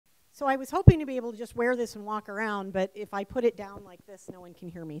So I was hoping to be able to just wear this and walk around, but if I put it down like this, no one can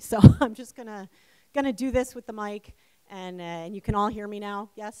hear me. So I'm just gonna do this with the mic, and you can all hear me now.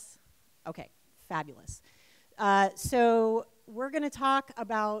 Yes? Okay, fabulous. So we're going to talk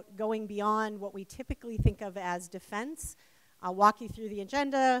about going beyond what we typically think of as defense. I'll walk you through the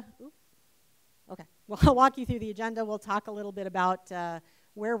agenda. Ooh. Okay, well, I'll walk you through the agenda. We'll talk a little bit about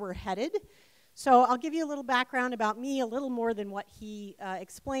where we're headed. So I'll give you a little background about me, a little more than what he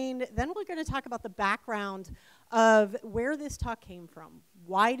explained. Then we're going to talk about the background of where this talk came from.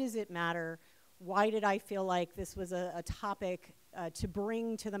 Why does it matter? Why did I feel like this was a topic to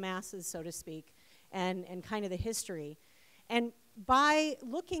bring to the masses, so to speak, and kind of the history. And by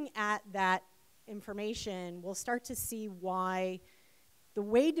looking at that information, we'll start to see why the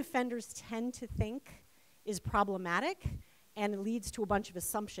way defenders tend to think is problematic, and it leads to a bunch of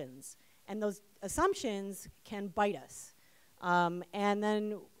assumptions. And those assumptions can bite us. And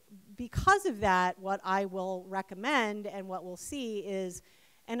then because of that, what I will recommend and what we'll see is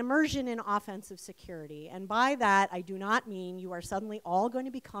an immersion in offensive security. And by that, I do not mean you are suddenly all going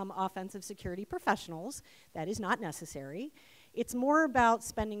to become offensive security professionals. That is not necessary. It's more about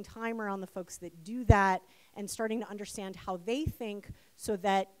spending time around the folks that do that and starting to understand how they think so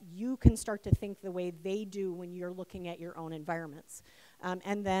that you can start to think the way they do when you're looking at your own environments.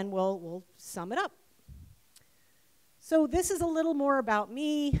 And then we'll sum it up. So this is a little more about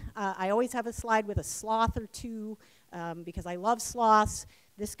me. I always have a slide with a sloth or two because I love sloths.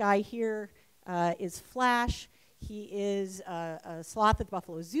 This guy here is Flash. He is a sloth at the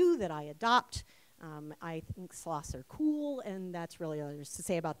Buffalo Zoo that I adopt. I think sloths are cool, and that's really all there's to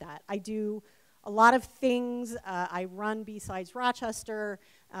say about that. I do a lot of things. I run B-Sides Rochester,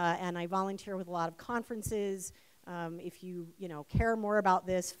 and I volunteer with a lot of conferences. If you care more about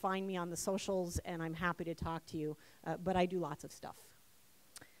this, find me on the socials, and I'm happy to talk to you. But I do lots of stuff.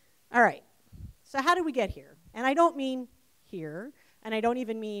 All right. So how did we get here? And I don't mean here, and I don't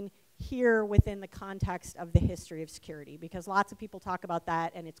even mean here within the context of the history of security, because lots of people talk about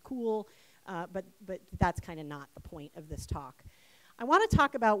that, and it's cool, but that's kind of not the point of this talk. I want to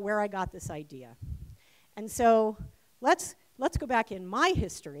talk about where I got this idea. And so let's go back in my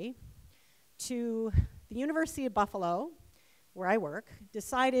history to the University of Buffalo, where I work,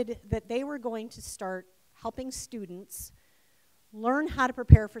 decided that they were going to start helping students learn how to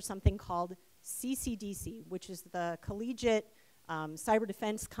prepare for something called CCDC, which is the Collegiate Cyber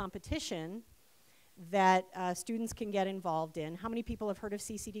Defense Competition that students can get involved in. How many people have heard of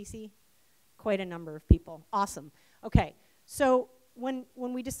CCDC? Quite a number of people. Awesome. Okay, so when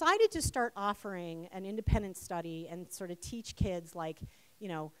we decided to start offering an independent study and sort of teach kids, like,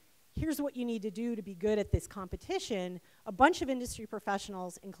 here's what you need to do to be good at this competition, a bunch of industry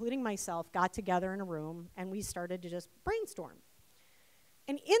professionals, including myself, got together in a room, and we started to just brainstorm.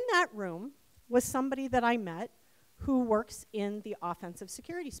 And in that room was somebody that I met who works in the offensive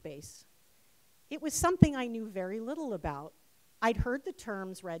security space. It was something I knew very little about. I'd heard the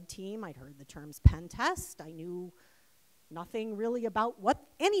terms red team, I'd heard the terms pen test, I knew nothing really about what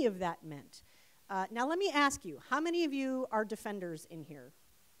any of that meant. Now let me ask you, how many of you are defenders in here?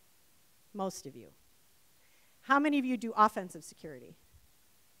 Most of you. How many of you do offensive security?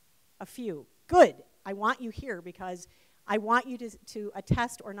 A few. Good. I want you here because I want you to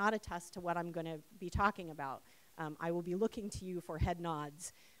attest or not attest to what I'm going to be talking about. I will be looking to you for head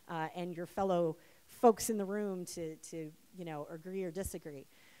nods and your fellow folks in the room to agree or disagree.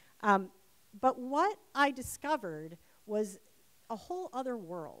 But what I discovered was a whole other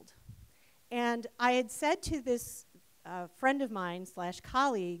world. And I had said to this friend of mine /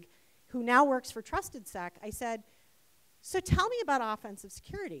 colleague who now works for TrustedSec, I said, so tell me about offensive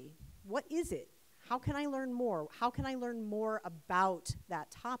security. What is it? How can I learn more? How can I learn more about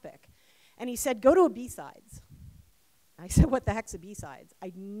that topic? And he said, go to a B-Sides. I said, what the heck's a B-Sides?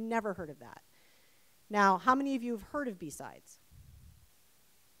 I'd never heard of that. Now, how many of you have heard of B-Sides?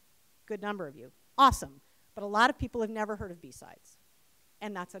 Good number of you. Awesome. But a lot of people have never heard of B-Sides.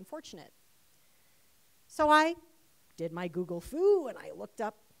 And that's unfortunate. So I did my Google foo, and I looked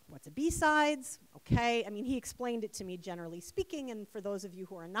up what's a B-Sides. Okay, I mean, he explained it to me generally speaking, and for those of you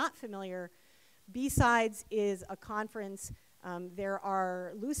who are not familiar, B-Sides is a conference. There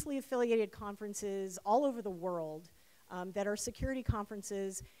are loosely affiliated conferences all over the world that are security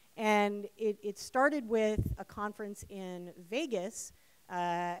conferences, and it started with a conference in Vegas.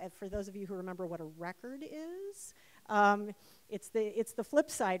 For those of you who remember what a record is, it's the flip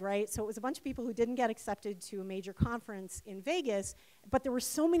side, right? So it was a bunch of people who didn't get accepted to a major conference in Vegas, but there were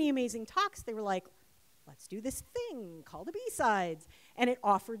so many amazing talks, they were like, let's do this thing called a B-Sides. And it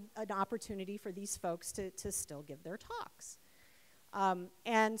offered an opportunity for these folks to still give their talks.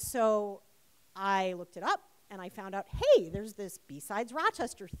 And so I looked it up, and I found out, hey, there's this B-Sides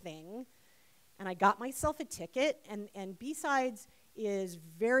Rochester thing, and I got myself a ticket, and B-Sides is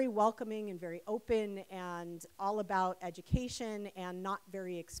very welcoming and very open and all about education and not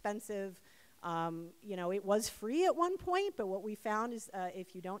very expensive. You know, it was free at one point, but what we found is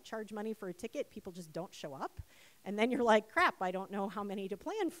if you don't charge money for a ticket, people just don't show up. And then you're like, crap, I don't know how many to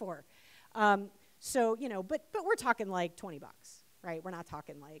plan for. So, you know, but we're talking like 20 bucks, right? We're not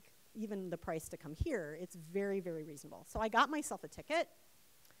talking like even the price to come here. It's very, very reasonable. So I got myself a ticket,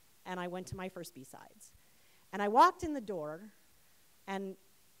 and I went to my first B-Sides. And I walked in the door, and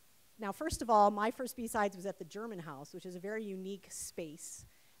now, first of all, my first B-Sides was at the German House, which is a very unique space.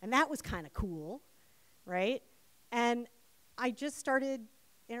 And that was kind of cool, right? And I just started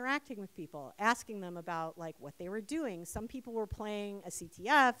interacting with people, asking them about like what they were doing. Some people were playing a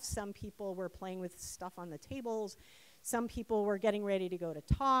CTF, some people were playing with stuff on the tables, some people were getting ready to go to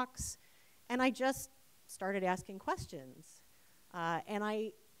talks, and I just started asking questions. And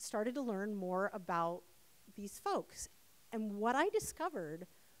I started to learn more about these folks. And what I discovered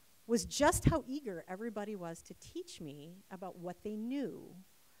was just how eager everybody was to teach me about what they knew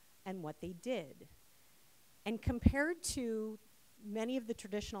and what they did. And compared to many of the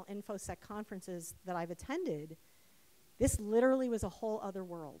traditional InfoSec conferences that I've attended, this literally was a whole other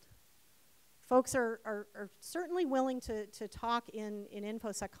world. Folks are certainly willing to talk in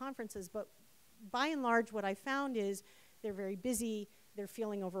InfoSec conferences, but by and large what I found is they're very busy, they're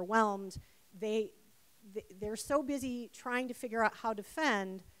feeling overwhelmed, they're so busy trying to figure out how to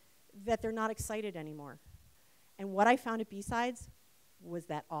defend that they're not excited anymore. And what I found at B-Sides was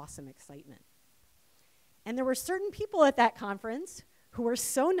that awesome excitement. And there were certain people at that conference who were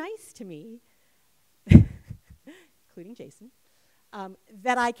so nice to me, including Jason,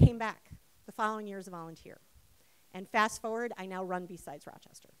 that I came back the following year as a volunteer. And fast forward, I now run B-Sides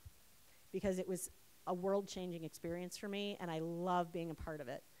Rochester because it was a world-changing experience for me, and I love being a part of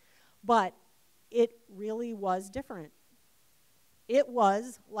it. But it really was different. It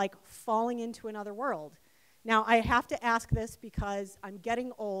was like falling into another world. Now, I have to ask this because I'm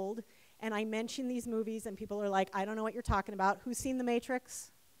getting old, and I mention these movies, and people are like, I don't know what you're talking about. Who's seen The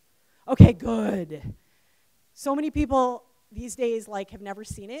Matrix? Okay, good. So many people these days like have never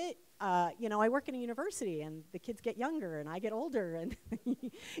seen it. You know, I work in a university, and the kids get younger, and I get older, and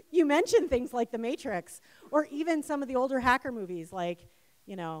you mention things like The Matrix, or even some of the older hacker movies, like,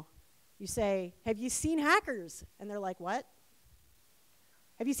 you know, you say, have you seen Hackers? And they're like, what?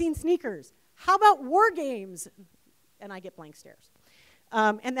 Have you seen Sneakers? How about War Games? And I get blank stares.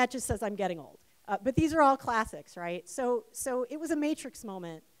 And that just says I'm getting old. But these are all classics, right? So it was a Matrix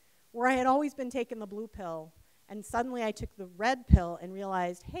moment where I had always been taking the blue pill, and suddenly I took the red pill and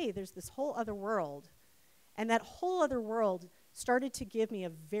realized, hey, there's this whole other world. And that whole other world started to give me a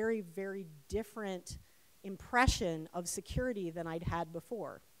very, very different impression of security than I'd had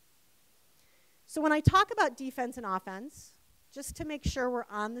before. So when I talk about defense and offense, just to make sure we're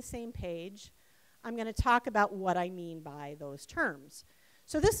on the same page, I'm going to talk about what I mean by those terms.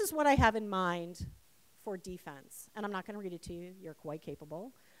 So this is what I have in mind for defense. And I'm not going to read it to you. You're quite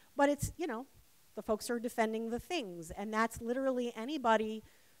capable. But it's, you know, the folks who are defending the things. And that's literally anybody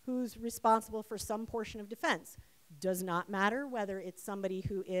who's responsible for some portion of defense. Does not matter whether it's somebody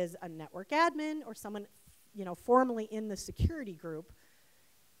who is a network admin or someone, you know, formally in the security group.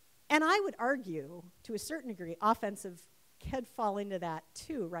 And I would argue, to a certain degree, offensive could fall into that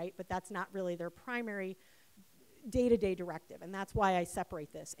too, right? But that's not really their primary day-to-day directive, and that's why I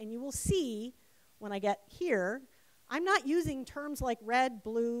separate this. And you will see when I get here, I'm not using terms like red,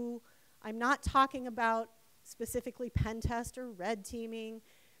 blue. I'm not talking about specifically pen test or red teaming,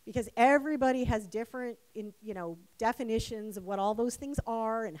 because everybody has different definitions of what all those things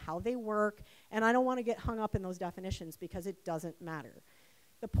are and how they work, and I don't want to get hung up in those definitions because it doesn't matter.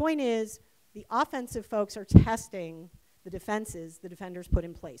 The point is, the offensive folks are testing the defenses the defenders put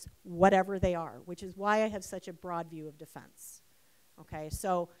in place, whatever they are, which is why I have such a broad view of defense. Okay,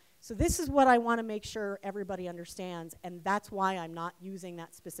 so this is what I want to make sure everybody understands, and that's why I'm not using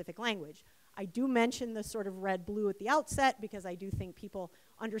that specific language. I do mention the sort of red-blue at the outset because I do think people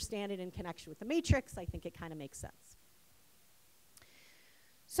understand it in connection with the matrix. I think it kind of makes sense.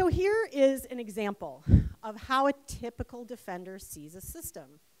 So here is an example of how a typical defender sees a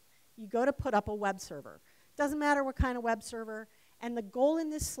system. You go to put up a web server. Doesn't matter what kind of web server, and the goal in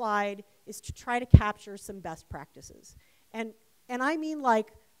this slide is to try to capture some best practices. And I mean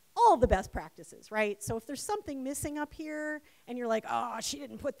like all the best practices, right? So if there's something missing up here and you're like, oh, she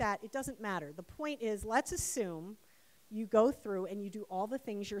didn't put that, it doesn't matter. The point is, let's assume you go through and you do all the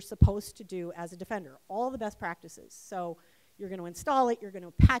things you're supposed to do as a defender, all the best practices. So You're going to install it, you're going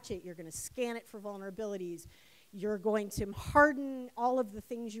to patch it, you're going to scan it for vulnerabilities, you're going to harden all of the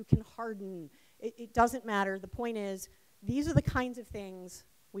things you can harden. It doesn't matter. The point is, these are the kinds of things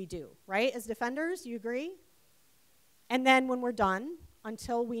we do, right? As defenders, you agree? And then when we're done,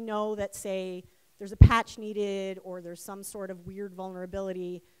 until we know that, say, there's a patch needed or there's some sort of weird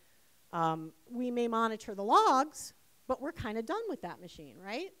vulnerability, we may monitor the logs, but we're kind of done with that machine,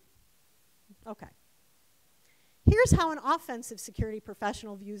 right? Okay. Here's how an offensive security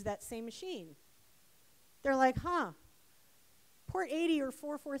professional views that same machine. They're like, port 80 or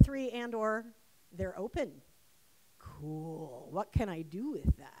 443 and or they're open. Cool, what can I do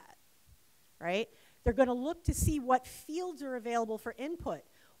with that, right? They're going to look to see what fields are available for input.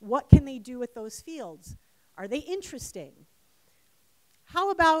 What can they do with those fields? Are they interesting? How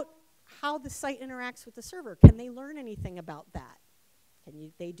about how the site interacts with the server? Can they learn anything about that?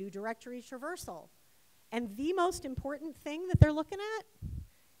 Can they do directory traversal? And the most important thing that they're looking at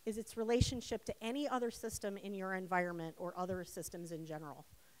is its relationship to any other system in your environment or other systems in general.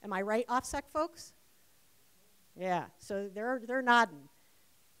 Am I right, OffSec folks? Yeah, so they're nodding.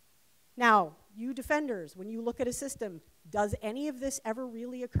 Now, you defenders, when you look at a system, does any of this ever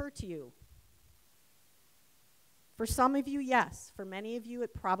really occur to you? For some of you, yes. For many of you,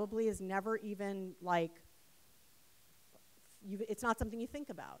 it probably is never even like, it's not something you think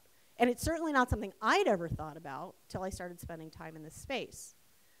about. And it's certainly not something I'd ever thought about till I started spending time in this space.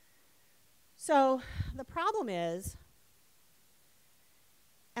 So the problem is,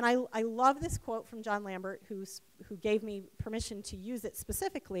 and I love this quote from John Lambert, who gave me permission to use it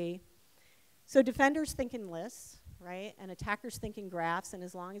specifically. So defenders think in lists, right? And attackers think in graphs, and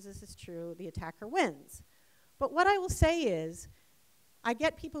as long as this is true, the attacker wins. But what I will say is, I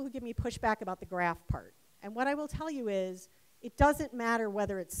get people who give me pushback about the graph part. And what I will tell you is, it doesn't matter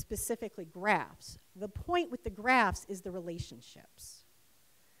whether it's specifically graphs. The point with the graphs is the relationships.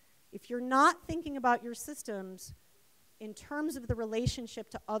 If you're not thinking about your systems in terms of the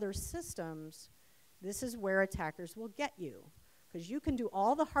relationship to other systems, this is where attackers will get you. Because you can do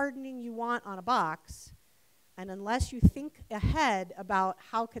all the hardening you want on a box, and unless you think ahead about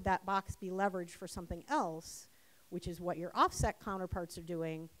how could that box be leveraged for something else, which is what your offset counterparts are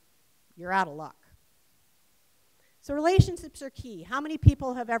doing, you're out of luck. So relationships are key. How many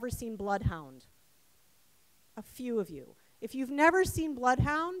people have ever seen Bloodhound? A few of you. If you've never seen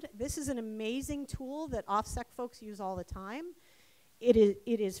Bloodhound, this is an amazing tool that OffSec folks use all the time. It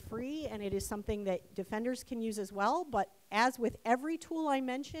is free, and it is something that defenders can use as well, but as with every tool I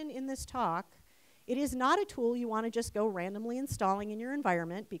mention in this talk, it is not a tool you want to just go randomly installing in your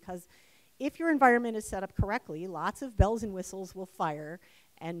environment, because if your environment is set up correctly, lots of bells and whistles will fire,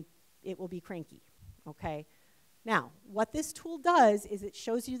 and it will be cranky, okay? Now, what this tool does is it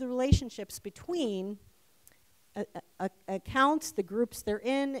shows you the relationships between accounts, the groups they're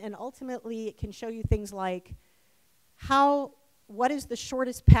in, and ultimately it can show you things like what is the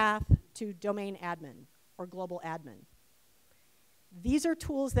shortest path to domain admin or global admin. These are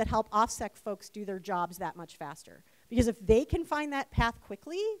tools that help OffSec folks do their jobs that much faster. Because if they can find that path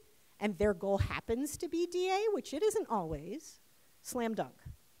quickly, and their goal happens to be DA, which it isn't always, slam dunk.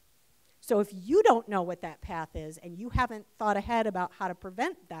 So if you don't know what that path is and you haven't thought ahead about how to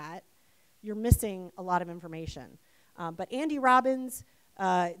prevent that, you're missing a lot of information. But Andy Robbins,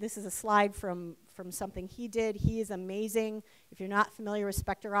 this is a slide from something he did. He is amazing. If you're not familiar with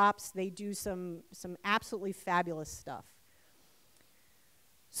Spectre Ops, they do some absolutely fabulous stuff.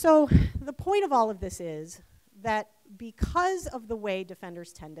 So the point of all of this is that because of the way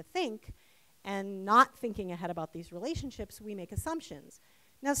defenders tend to think and not thinking ahead about these relationships, we make assumptions.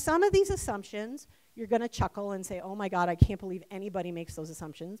 Now, some of these assumptions, you're going to chuckle and say, oh my God, I can't believe anybody makes those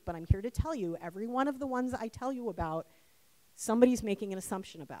assumptions, but I'm here to tell you, every one of the ones I tell you about, somebody's making an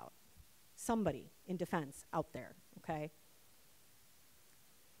assumption about. Somebody in defense out there, okay?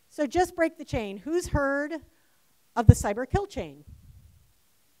 So just break the chain. Who's heard of the cyber kill chain?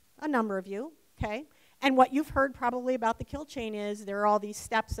 A number of you, okay? And what you've heard probably about the kill chain is there are all these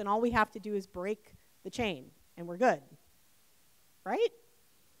steps, and all we have to do is break the chain, and we're good, right?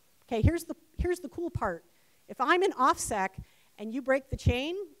 Okay, here's the cool part. If I'm in OffSec and you break the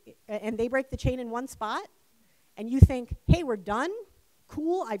chain, and they break the chain in one spot, and you think, hey, we're done,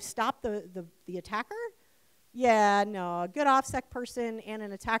 cool, I've stopped the attacker, yeah, no, a good OffSec person and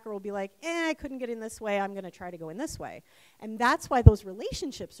an attacker will be like, I couldn't get in this way, I'm going to try to go in this way. And that's why those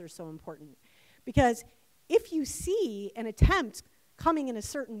relationships are so important. Because if you see an attempt coming in a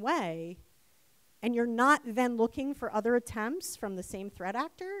certain way, and you're not then looking for other attempts from the same threat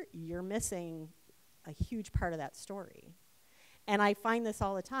actor, you're missing a huge part of that story. And I find this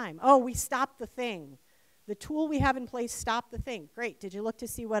all the time. Oh, we stopped the thing. the tool we have in place stopped the thing. Great. Did you look to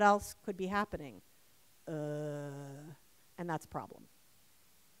see what else could be happening? And that's a problem.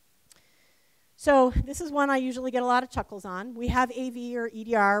 So this is one I usually get a lot of chuckles on. We have AV or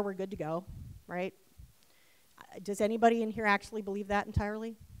EDR, we're good to go, right? Does anybody in here actually believe that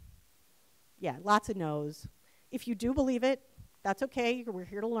entirely? Yeah, lots of no's. If you do believe it, that's okay. We're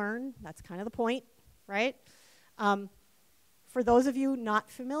here to learn. That's kind of the point, right? For those of you not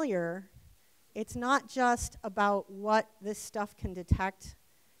familiar, it's not just about what this stuff can detect.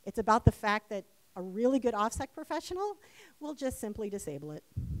 It's about the fact that a really good OffSec professional will just simply disable it.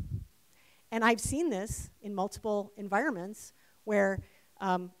 And I've seen this in multiple environments where,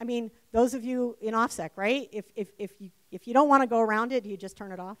 I mean, those of you in OffSec, right? If you don't want to go around it, do you just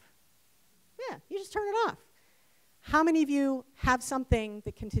turn it off? Yeah, you just turn it off. How many of you have something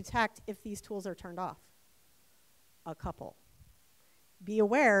that can detect if these tools are turned off? A couple. Be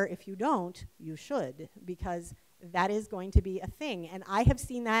aware, if you don't, you should, because that is going to be a thing. And I have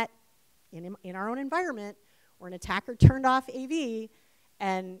seen that in our own environment where an attacker turned off AV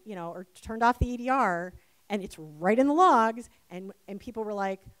and, you know, or turned off the EDR, and it's right in the logs, and people were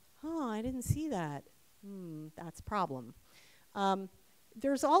like, oh, I didn't see that. That's a problem.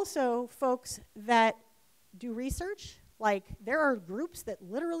 There's also folks that do research. Like, there are groups that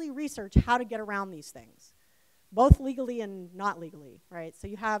literally research how to get around these things, both legally and not legally, right? So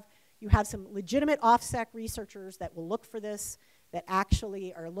you have some legitimate OffSec researchers that will look for this, that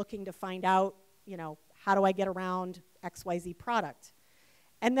actually are looking to find out, you know, how do I get around XYZ product?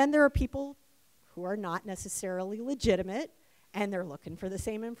 And then there are people who are not necessarily legitimate, and they're looking for the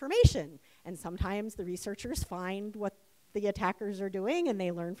same information. And sometimes the researchers find what the attackers are doing, and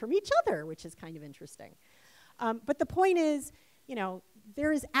they learn from each other, which is kind of interesting. But the point is, you know,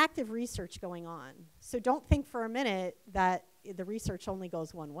 there is active research going on. So don't think for a minute that the research only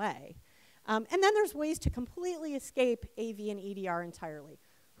goes one way. And then there's ways to completely escape AV and EDR entirely.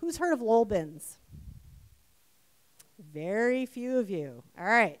 Who's heard of lull bins? Very few of you. All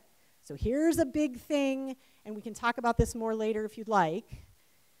right. So here's a big thing, and we can talk about this more later if you'd like.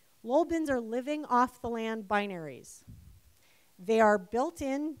 Lull bins are living off the land binaries. They are built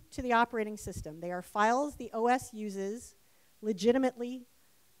into the operating system. They are files the OS uses legitimately,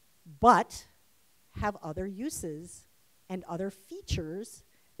 but have other uses and other features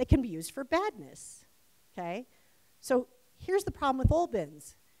that can be used for badness, okay? So here's the problem with lull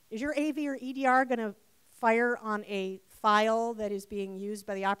bins. Is your AV or EDR going to fire on a file that is being used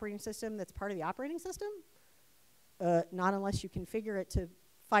by the operating system that's part of the operating system? Not unless you configure it to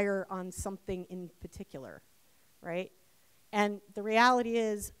fire on something in particular, right? And the reality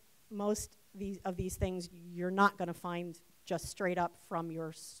is most of these things you're not going to find just straight up from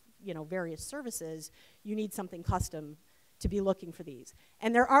your various services. You need something custom to be looking for these.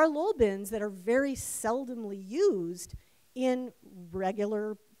 And there are lull bins that are very seldomly used in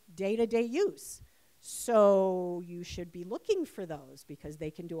regular day-to-day use. So you should be looking for those because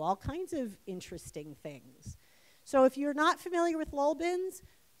they can do all kinds of interesting things. So if you're not familiar with lull bins,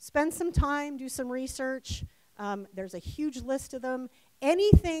 spend some time, do some research. There's a huge list of them.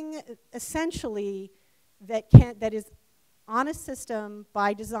 Anything essentially that is on a system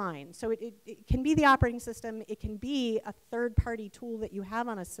by design. So it can be the operating system. It can be a third-party tool that you have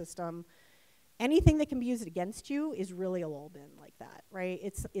on a system. Anything that can be used against you is really a lull bin like that, right?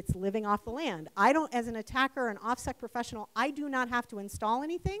 It's living off the land. I don't, as an attacker, an OffSec professional, I do not have to install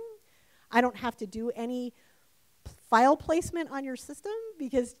anything. I don't have to do any file placement on your system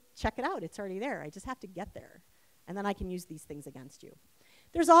because check it out, it's already there. I just have to get there, and then I can use these things against you.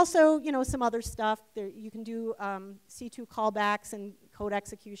 There's also, you know, some other stuff. You can do C2 callbacks and code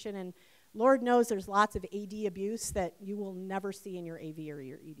execution, and Lord knows there's lots of AD abuse that you will never see in your AV or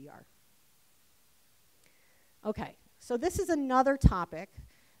your EDR. Okay, so this is another topic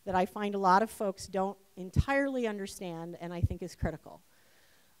that I find a lot of folks don't entirely understand and I think is critical.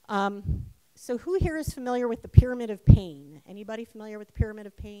 So who here is familiar with the pyramid of pain? Anybody familiar with the pyramid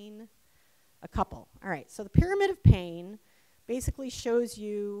of pain? A couple. All right, so the pyramid of pain basically shows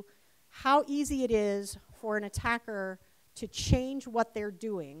you how easy it is for an attacker to change what they're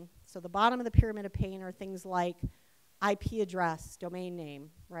doing. So the bottom of the pyramid of pain are things like IP address, domain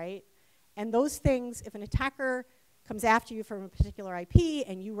name, right? And those things, if an attacker comes after you from a particular IP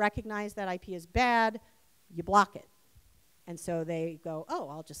and you recognize that IP is bad, you block it. And so they go, oh,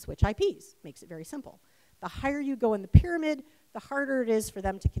 I'll just switch IPs. Makes it very simple. The higher you go in the pyramid, the harder it is for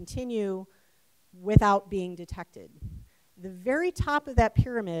them to continue without being detected. The very top of that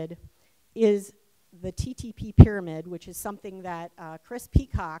pyramid is the TTP pyramid, which is something that Chris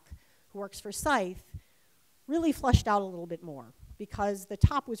Peacock, who works for Scythe, really fleshed out a little bit more because the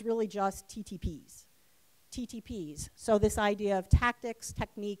top was really just TTPs. TTPs. So this idea of tactics,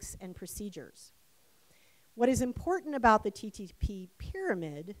 techniques, and procedures. What is important about the TTP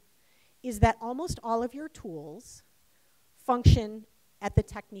pyramid is that almost all of your tools function at the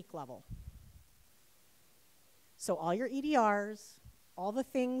technique level. So all your EDRs, all the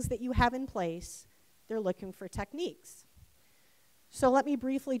things that you have in place, they're looking for techniques. So let me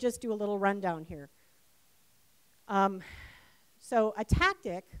briefly just do a little rundown here. So a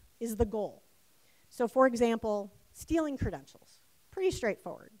tactic is the goal. So for example, stealing credentials, pretty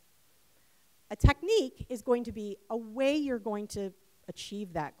straightforward. A technique is going to be a way you're going to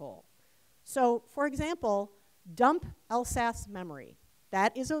achieve that goal. So for example, dump LSAS memory.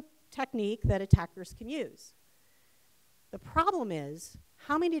 That is a technique that attackers can use. The problem is,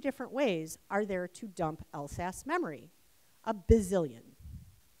 how many different ways are there to dump LSAS memory? A bazillion,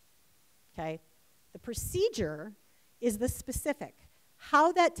 okay? The procedure is the specific,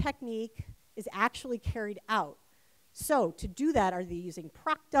 how that technique is actually carried out. So to do that, are they using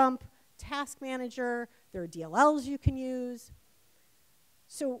proc dump, task manager, there are DLLs you can use.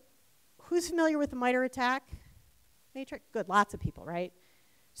 So who's familiar with the MITRE attack? Matrix? Good, lots of people, right?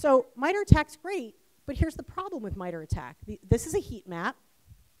 So MITRE attack's great, but here's the problem with MITRE attack. This is a heat map.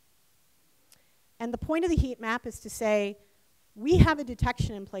 And the point of the heat map is to say, we have a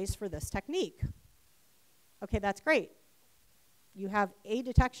detection in place for this technique. Okay, that's great. You have a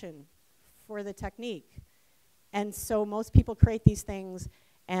detection for the technique. And so most people create these things,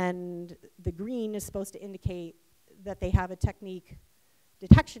 and the green is supposed to indicate that they have a technique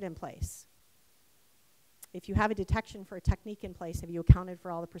detection in place. If you have a detection for a technique in place, have you accounted for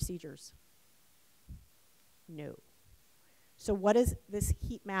all the procedures? No. So what does this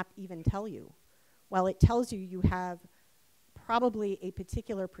heat map even tell you? Well, it tells you you have probably a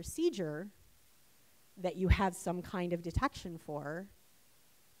particular procedure that you have some kind of detection for,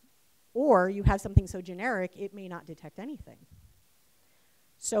 or you have something so generic it may not detect anything.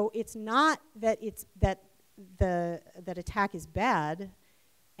 So it's not that that attack is bad,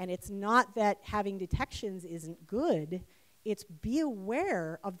 and it's not that having detections isn't good. It's be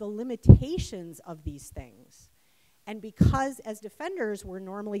aware of the limitations of these things. And because as defenders we're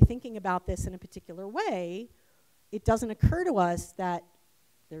normally thinking about this in a particular way, it doesn't occur to us that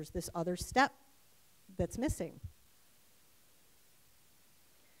there's this other step that's missing.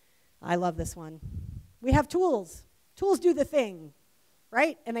 I love this one. We have tools. Tools do the thing,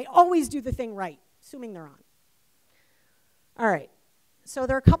 right? And they always do the thing right, assuming they're on. All right. So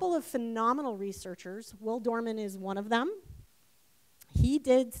there are a couple of phenomenal researchers. Will Dorman is one of them. He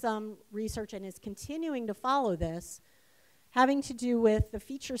did some research and is continuing to follow this, having to do with the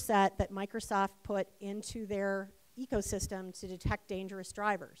feature set that Microsoft put into their ecosystem to detect dangerous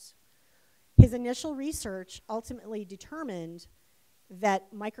drivers. His initial research ultimately determined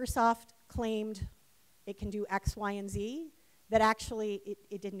that Microsoft claimed it can do X, Y, and Z, that actually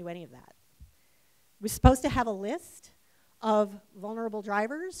it didn't do any of that. It was supposed to have a list of vulnerable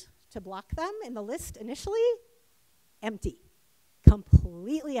drivers to block them, and the list initially, empty,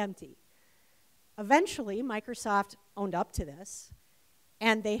 completely empty. Eventually, Microsoft owned up to this,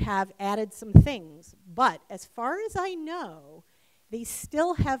 and they have added some things. But as far as I know, they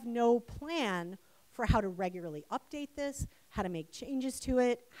still have no plan for how to regularly update this, how to make changes to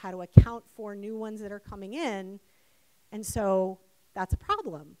it, how to account for new ones that are coming in. And so that's a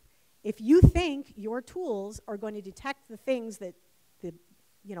problem. If you think your tools are going to detect the things that the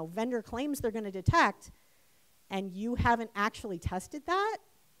vendor claims they're going to detect, and you haven't actually tested that,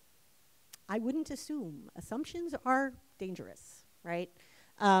 I wouldn't assume. Assumptions are dangerous, right?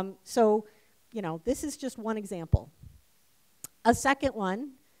 So this is just one example. A second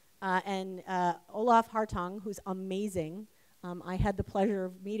one, and Olaf Hartung, who's amazing. I had the pleasure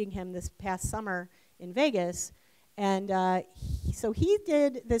of meeting him this past summer in Vegas. And so he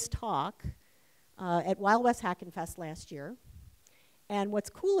did this talk at Wild West Hackin' Fest last year. And what's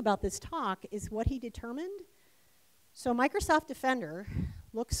cool about this talk is what he determined. So Microsoft Defender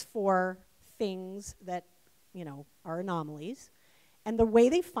looks for things that, are anomalies. And the way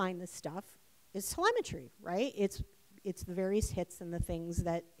they find this stuff is telemetry, right? It's the various hits and the things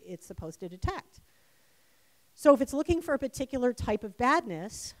that it's supposed to detect. So if it's looking for a particular type of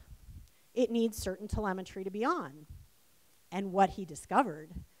badness, it needs certain telemetry to be on. And what he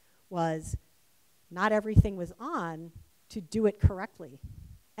discovered was not everything was on to do it correctly.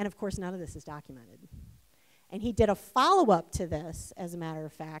 And of course, none of this is documented. And he did a follow-up to this, as a matter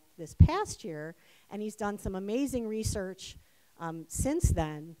of fact, this past year, and he's done some amazing research since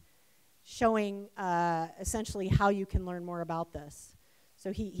then, showing essentially how you can learn more about this.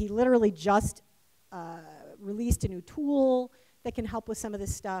 So he literally just released a new tool that can help with some of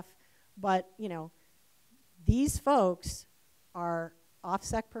this stuff. But, These folks are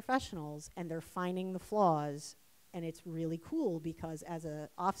OffSec professionals, and they're finding the flaws, and it's really cool because as an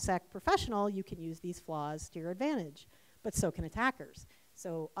OffSec professional, you can use these flaws to your advantage, but so can attackers.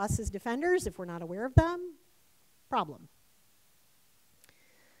 So us as defenders, if we're not aware of them, problem.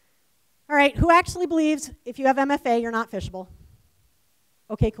 All right, who actually believes if you have MFA, you're not phishable?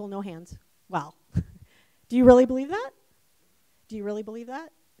 Okay, cool, no hands. Well, do you really believe that? Do you really believe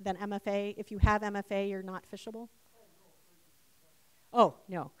that? That MFA, if you have MFA, you're not phishable? Oh,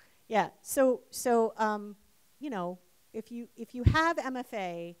 no. Yeah, so you know, if you have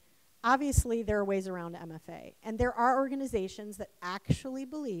MFA, obviously there are ways around MFA. And there are organizations that actually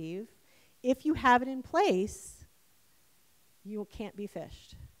believe if you have it in place, you can't be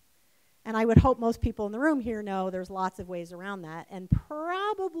phished. And I would hope most people in the room here know there's lots of ways around that. And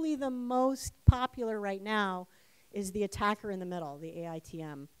probably the most popular right now is the attacker in the middle, the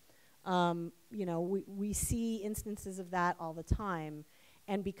AITM. You know, we see instances of that all the time.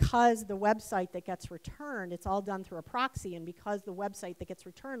 And because the website that gets returned, it's all done through a proxy, and because the website that gets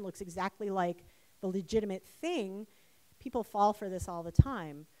returned looks exactly like the legitimate thing, people fall for this all the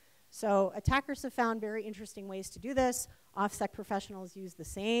time. So attackers have found very interesting ways to do this. OffSec professionals use the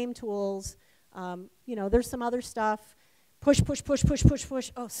same tools. You know, there's some other stuff. Push, push, push, push, push,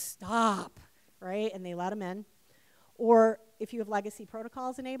 push. Oh, stop, right? And they let them in. Or if you have legacy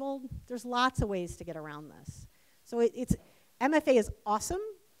protocols enabled, there's lots of ways to get around this. So MFA is awesome.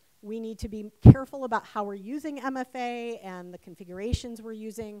 We need to be careful about how we're using MFA and the configurations we're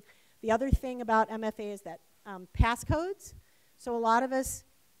using. The other thing about MFA is that passcodes. So a lot of us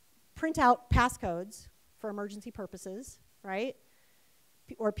print out passcodes for emergency purposes, right?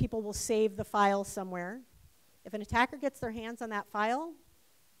 Or people will save the file somewhere. If an attacker gets their hands on that file,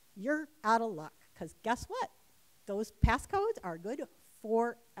 you're out of luck, because guess what? Those passcodes are good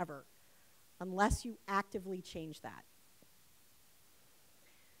forever, unless you actively change that.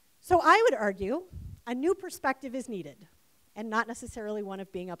 So I would argue a new perspective is needed, and not necessarily one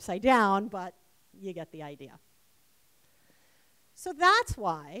of being upside down, but you get the idea. So that's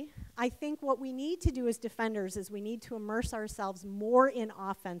why I think what we need to do as defenders is we need to immerse ourselves more in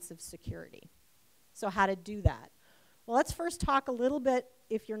offensive security. So how to do that? Well, let's first talk a little bit,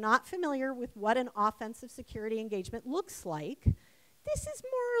 if you're not familiar with what an offensive security engagement looks like, this is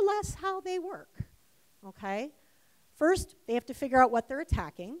more or less how they work, okay? First, they have to figure out what they're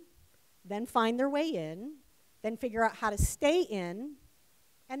attacking, then find their way in, then figure out how to stay in,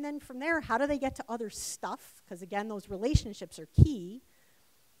 and then from there, how do they get to other stuff? Because again, those relationships are key.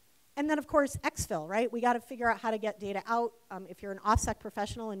 And then of course, exfil, right? We got to figure out how to get data out. If you're an OffSec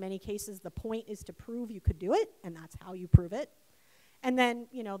professional, in many cases, the point is to prove you could do it, and that's how you prove it. And then,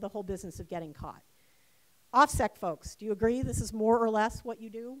 you know, the whole business of getting caught. OffSec folks, do you agree this is more or less what you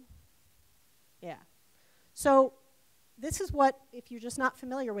do? Yeah. So this is what, if you're just not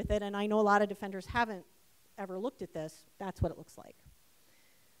familiar with it, and I know a lot of defenders haven't ever looked at this, that's what it looks like.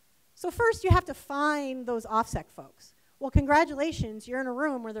 So first, you have to find those OffSec folks. Well, congratulations, you're in a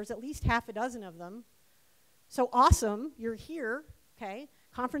room where there's at least half a dozen of them. So awesome, you're here, okay?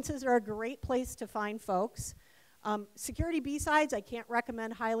 Conferences are a great place to find folks. Security B-sides, I can't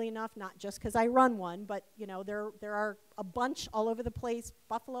recommend highly enough, not just because I run one, but you know, there are a bunch all over the place.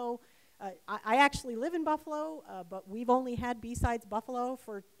 Buffalo, I actually live in Buffalo, but we've only had B-sides Buffalo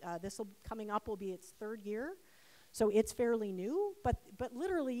for, coming up will be its 3rd year. So it's fairly new, but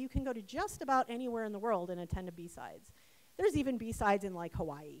literally you can go to just about anywhere in the world and attend a B-sides. There's even B-sides in like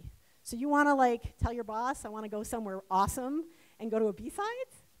Hawaii. So you want to like tell your boss, I want to go somewhere awesome and go to a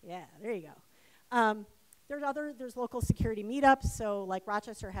B-sides? Yeah, there you go. There's local security meetups. So like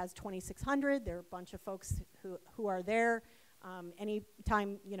Rochester has 2600. There are a bunch of folks who are there.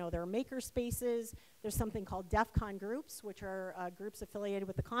 Anytime, you know, there are maker spaces. There's something called DEF CON groups, which are groups affiliated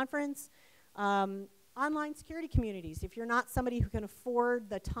with the conference. Online security communities. If you're not somebody who can afford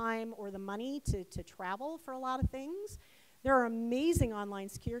the time or the money to travel for a lot of things, there are amazing online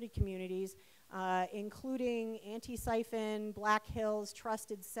security communities, including Anti-Siphon, Black Hills,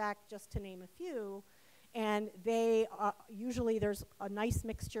 Trusted Sec, just to name a few. And they usually there's a nice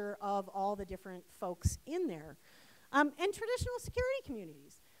mixture of all the different folks in there. And traditional security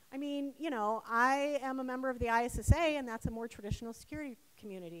communities. I mean, you know, I am a member of the ISSA, and that's a more traditional security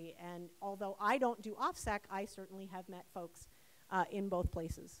community. And although I don't do OffSec, I certainly have met folks in both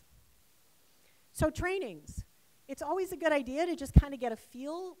places. So trainings. It's always a good idea to just kind of get a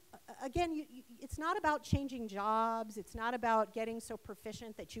feel. Again, it's not about changing jobs. It's not about getting so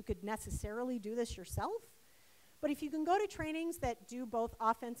proficient that you could necessarily do this yourself. But if you can go to trainings that do both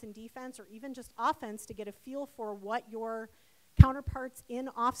offense and defense, or even just offense, to get a feel for what your counterparts in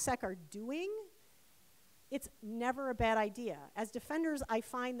OffSec are doing, It's never a bad idea. As defenders, I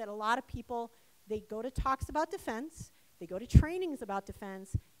find that a lot of people, they go to talks about defense, they go to trainings about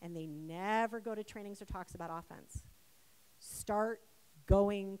defense, and they never go to trainings or talks about offense. Start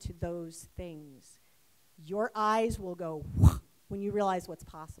going to those things. Your eyes will go when you realize what's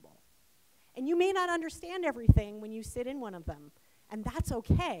possible. And you may not understand everything when you sit in one of them, and that's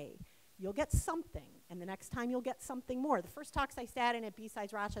okay. You'll get something, and the next time you'll get something more. The first talks I sat in at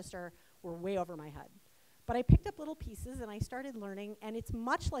B-Sides Rochester were way over my head. But I picked up little pieces, and I started learning, and it's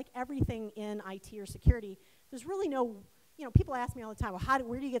much like everything in IT or security. There's really no, people ask me all the time, well,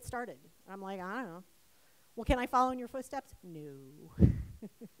 where do you get started? And I'm like, I don't know. Well, can I follow in your footsteps? No.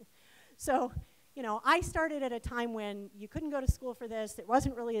 So, I started at a time when you couldn't go to school for this. It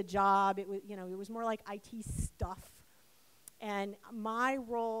wasn't really a job. It was more like IT stuff. And my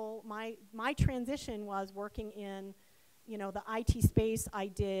role, my transition was working in, the IT space. I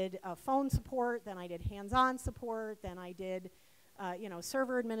did phone support, then I did hands-on support, then I did,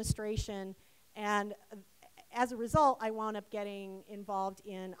 server administration. And as a result, I wound up getting involved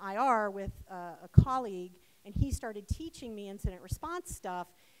in IR with a colleague, and he started teaching me incident response stuff.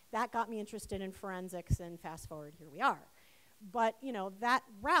 That got me interested in forensics, and fast forward, here we are. But, that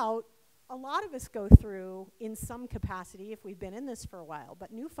route, a lot of us go through in some capacity if we've been in this for a while,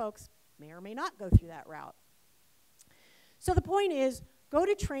 but new folks may or may not go through that route. So the point is, go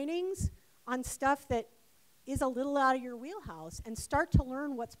to trainings on stuff that is a little out of your wheelhouse and start to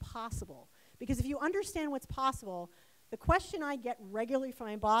learn what's possible. Because if you understand what's possible, the question I get regularly from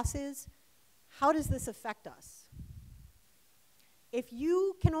my boss is, how does this affect us? If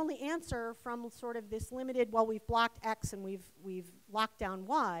you can only answer from sort of this limited, well, we've blocked X and we've locked down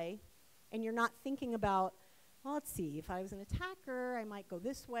Y, and you're not thinking about, well, let's see, if I was an attacker, I might go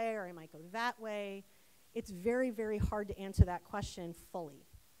this way or I might go that way. It's very, very hard to answer that question fully.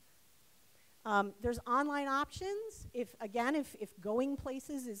 There's online options. If going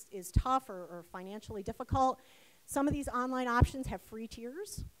places is tough or financially difficult, some of these online options have free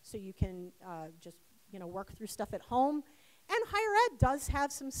tiers, so you can just work through stuff at home. And higher ed does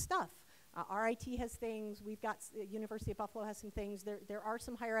have some stuff. RIT has things. We've got University of Buffalo has some things. There are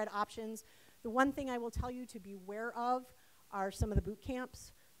some higher ed options. The one thing I will tell you to be aware of are some of the boot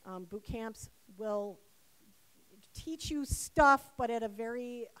camps. Boot camps will teach you stuff, but at a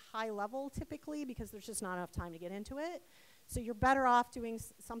very high level typically, because there's just not enough time to get into it. So you're better off doing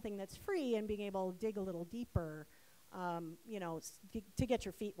something that's free and being able to dig a little deeper, to get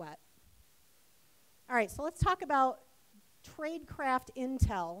your feet wet. All right, so let's talk about tradecraft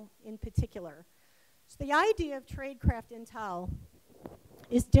intel in particular. So the idea of tradecraft intel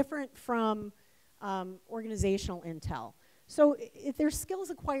is different from organizational intel. So if there's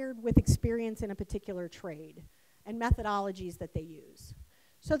skills acquired with experience in a particular trade and methodologies that they use.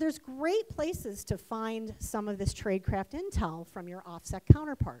 So there's great places to find some of this tradecraft intel from your OffSec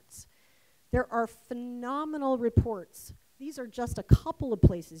counterparts. There are phenomenal reports. These are just a couple of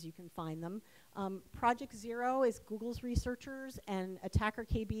places you can find them. Project Zero is Google's researchers, and Attacker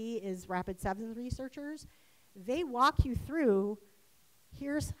KB is Rapid7's researchers. They walk you through,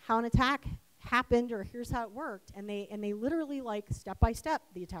 here's how an attack happened, or here's how it worked, and they literally, like, step by step,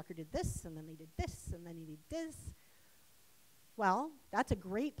 the attacker did this, and then they did this, and then he did this. Well, that's a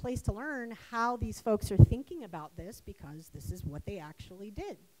great place to learn how these folks are thinking about this, because this is what they actually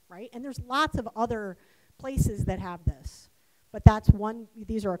did, right? And there's lots of other places that have this, but that's one.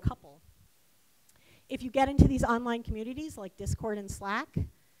 These are a couple. If you get into these online communities like Discord and Slack,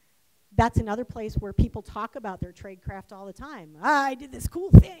 that's another place where people talk about their tradecraft all the time. I did this cool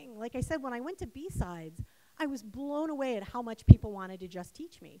thing. Like I said, when I went to B-Sides, I was blown away at how much people wanted to just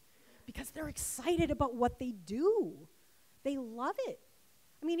teach me, because they're excited about what they do. They love it.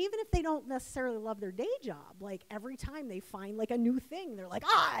 I mean, even if they don't necessarily love their day job, like every time they find like a new thing, they're like,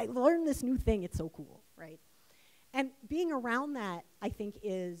 I learned this new thing, it's so cool, right? And being around that, I think,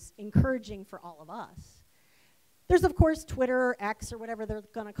 is encouraging for all of us. There's, of course, Twitter, X, or whatever they're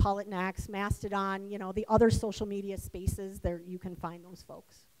gonna call it next, Mastodon, the other social media spaces, there you can find those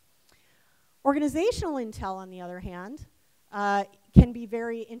folks. Organizational intel, on the other hand, can be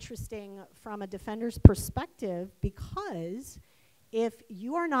very interesting from a defender's perspective, because if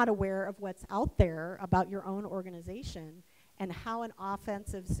you are not aware of what's out there about your own organization and how an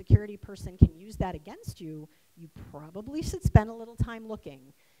offensive security person can use that against you, you probably should spend a little time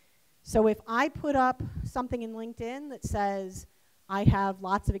looking. So if I put up something in LinkedIn that says, I have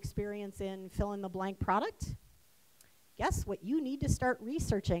lots of experience in fill in the blank product, guess what you need to start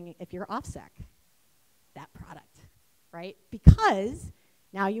researching if you're OffSec? That product, right? Because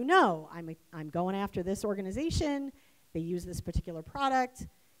now you know, I'm going after this organization, they use this particular product,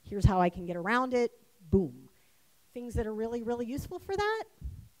 here's how I can get around it, Boom. Things that are really, really useful for that,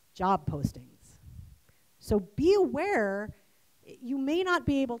 job postings. So be aware, you may not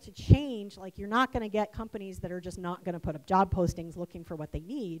be able to change, like you're not going to get companies that are just not going to put up job postings looking for what they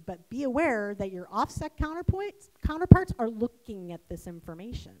need, but be aware that your OffSec counterparts are looking at this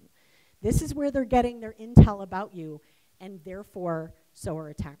information. This is where they're getting their intel about you, and therefore, so are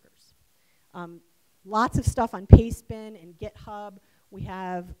attackers. Lots of stuff on Pastebin and GitHub. We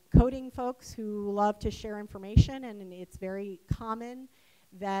have coding folks who love to share information, and it's very common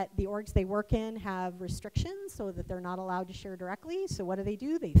that the orgs they work in have restrictions so that they're not allowed to share directly. So what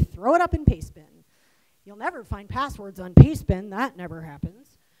do? They throw it up in Pastebin. You'll never find passwords on Pastebin. That never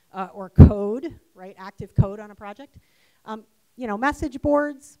happens. Or code, right? Active code on a project. You know, message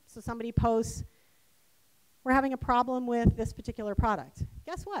boards. So somebody posts, we're having a problem with this particular product.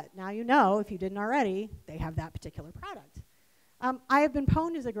 Guess what? Now you know, if you didn't already, they have that particular product. I have been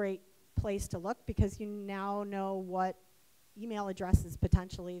pwned is a great place to look because you now know what email addresses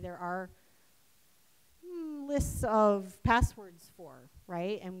potentially there are lists of passwords for,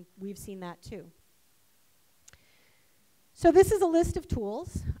 right? And we've seen that too. So this is a list of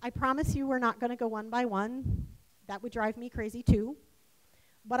tools. I promise you we're not going to go one by one. That would drive me crazy too.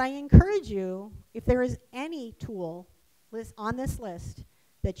 But I encourage you, if there is any tool on this list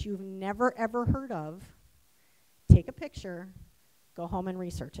that you've never ever heard of, take a picture, go home and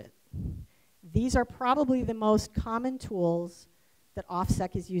research it. These are probably the most common tools that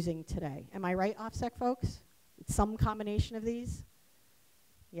OffSec is using today. Am I right, OffSec folks? It's some combination of these?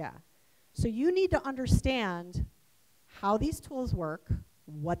 Yeah. So you need to understand how these tools work,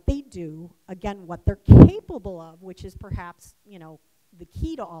 what they do, again, what they're capable of, which is perhaps, you know, the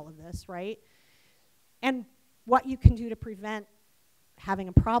key to all of this, right? And what you can do to prevent having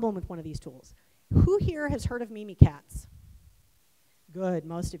a problem with one of these tools. Who here has heard of Mimikatz? Good,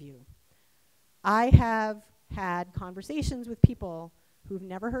 most of you. I have had conversations with people who've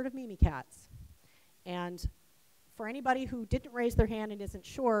never heard of Mimikatz. And for anybody who didn't raise their hand and isn't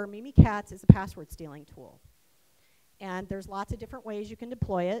sure, Mimikatz is a password stealing tool. And there's lots of different ways you can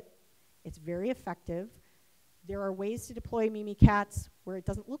deploy it. It's very effective. There are ways to deploy Mimikatz where it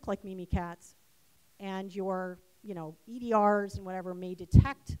doesn't look like Mimikatz, and your, you know, EDRs and whatever may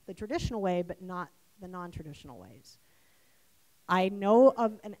detect the traditional way, but not the non-traditional ways. I know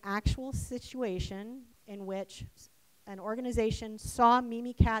of an actual situation in which an organization saw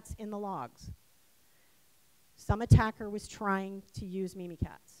Mimikatz in the logs. Some attacker was trying to use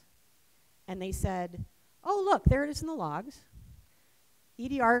Mimikatz. And they said, oh, look, there it is in the logs.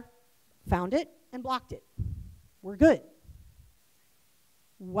 EDR found it and blocked it. We're good.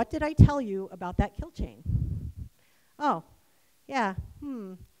 What did I tell you about that kill chain? Oh, yeah,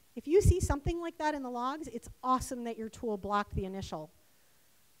 If you see something like that in the logs, it's awesome that your tool blocked the initial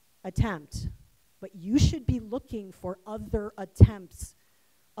attempt. But you should be looking for other attempts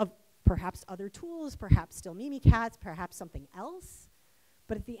of perhaps other tools, perhaps still Mimikatz, perhaps something else.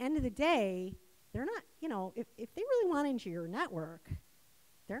 But at the end of the day, they're not, you know, if they really want into your network,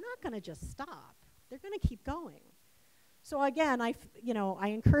 they're not going to just stop. They're going to keep going. So again, I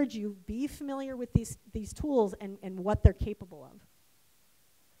encourage you, be familiar with these tools and what they're capable of.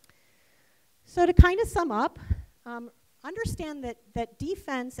 So to kind of sum up, understand that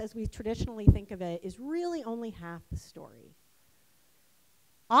defense, as we traditionally think of it, is really only half the story.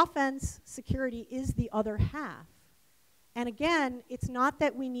 Offense, security, is the other half. And again, it's not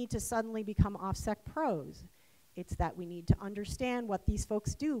that we need to suddenly become OffSec pros. It's that we need to understand what these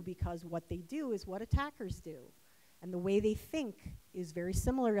folks do, because what they do is what attackers do. And the way they think is very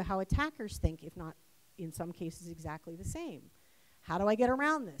similar to how attackers think, if not, in some cases, exactly the same. How do I get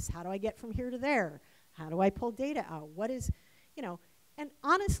around this? How do I get from here to there? How do I pull data out? What is, you know, and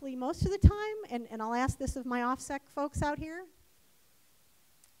honestly, most of the time, and I'll ask this of my OffSec folks out here,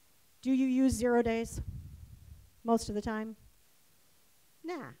 do you use 0 days most of the time?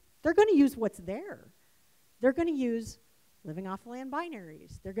 Nah, they're going to use what's there. They're going to use living off the land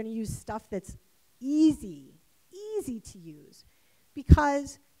binaries. They're going to use stuff that's easy to use,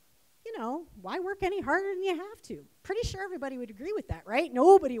 because, you know, why work any harder than you have to? Pretty sure everybody would agree with that, right?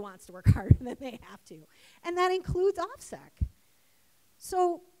 Nobody wants to work harder than they have to. And that includes OffSec.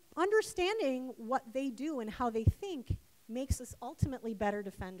 So understanding what they do and how they think makes us ultimately better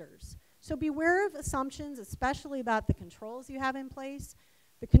defenders. So beware of assumptions, especially about the controls you have in place.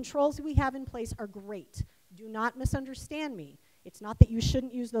 The controls we have in place are great. Do not misunderstand me. It's not that you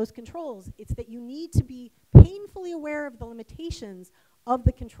shouldn't use those controls. It's that you need to be painfully aware of the limitations of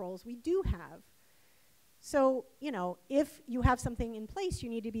the controls we do have. So, you know, if you have something in place, you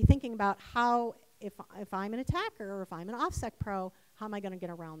need to be thinking about how, if I'm an attacker or if I'm an OffSec pro, how am I going to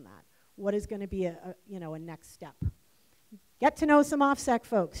get around that? what is going to be a next step. Get to know some OffSec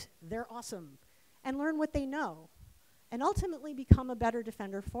folks. They're awesome. And learn what they know. And ultimately become a better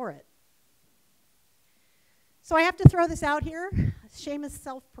defender for it. So I have to throw this out here. Shameless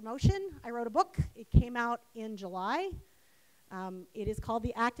self-promotion. I wrote a book. It came out in July. It is called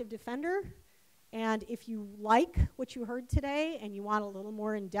The Active Defender. And if you like what you heard today and you want a little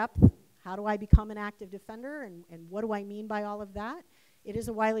more in-depth, how do I become an active defender and what do I mean by all of that? It is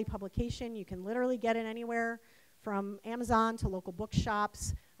a Wiley publication. You can literally get it anywhere from Amazon to local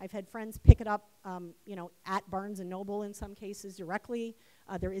bookshops. I've had friends pick it up at Barnes & Noble in some cases directly.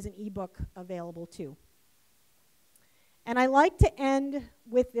 There is an ebook available too. And I like to end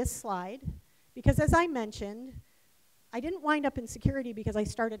with this slide because as I mentioned, I didn't wind up in security because I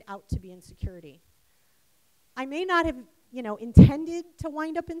started out to be in security. I may not have intended to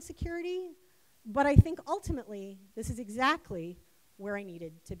wind up in security, but I think ultimately this is exactly where I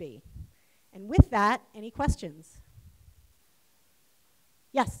needed to be. And with that, any questions?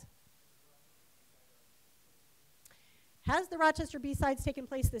 Yes? Has the Rochester B-Sides taken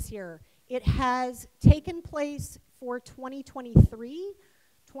place this year? It has taken place for 2023.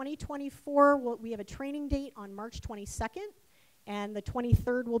 2024, we have a training date on March 22nd, and the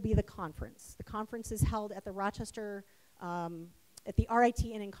 23rd will be the conference. The conference is held at the Rochester, at the RIT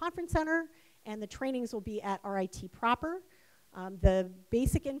Inn and Conference Center, and the trainings will be at RIT proper. The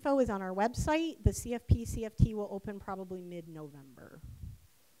basic info is on our website. The CFP-CFT will open probably mid-November.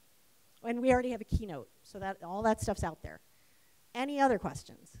 And we already have a keynote, so that all that stuff's out there. Any other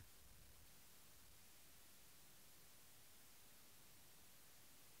questions?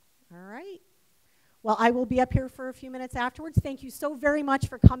 All right. Well, I will be up here for a few minutes afterwards. Thank you so very much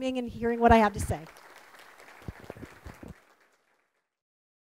for coming and hearing what I have to say.